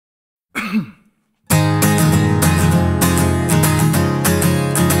I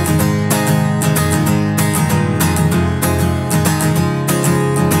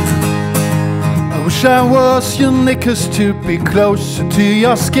wish I was your knickers to be closer to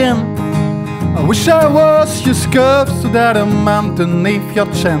your skin. I wish I was your scarf so that I'm underneath your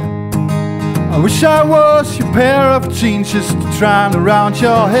chin. I wish I was your pair of jeans just to drown around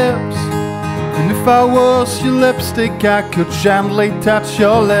your hips. And if I was your lipstick I could gently touch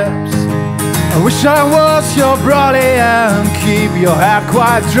your lips. I wish I was your brolly and keep your hair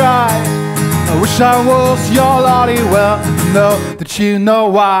quite dry. I wish I was your lolly, well, know that you know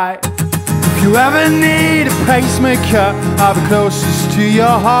why. If you ever need a pacemaker, I'll be closest to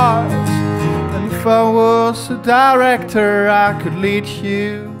your heart. And if I was a director, I could lead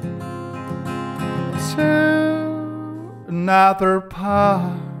you to another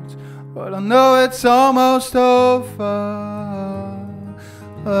part. But I know it's almost over.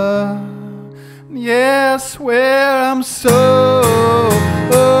 Yes, where I'm sober.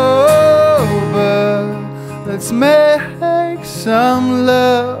 Let's make some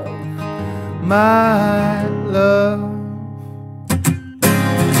love, my love.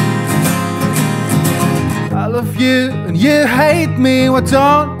 I love you and you hate me. Why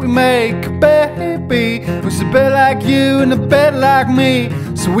don't we make a baby who's a bit like you and a bit like me,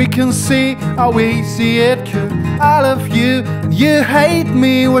 so we can see how easy it could. I love you and you hate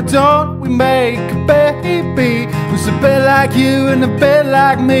me. Why don't we make a baby who's a bit like you and a bit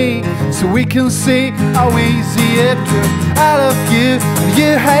like me, so we can see how easy it could. I love you and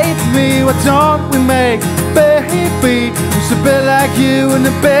you hate me. Why don't we make a baby who's a bit like you and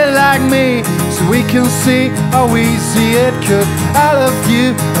a bit like me, so we can see how easy it could. I love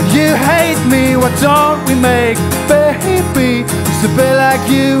you and you hate me. Why don't we make a baby who's a bit like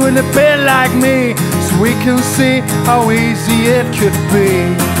you and a bit like me, so we can see how easy it could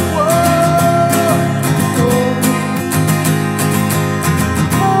be.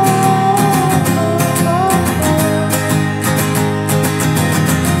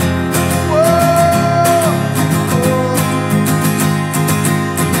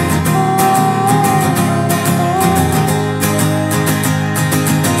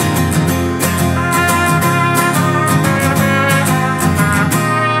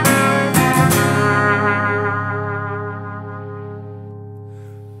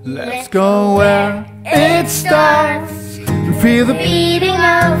 Let's go where it starts and feel the beating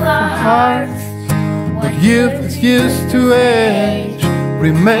of our hearts. What youth is used to age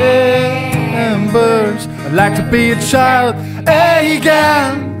remembers. I'd like to be a child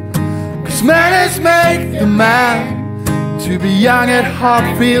again, 'cause manners make the man. To be young at heart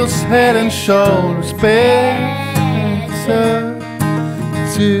feels head and shoulders better.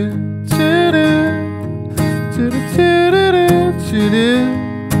 Do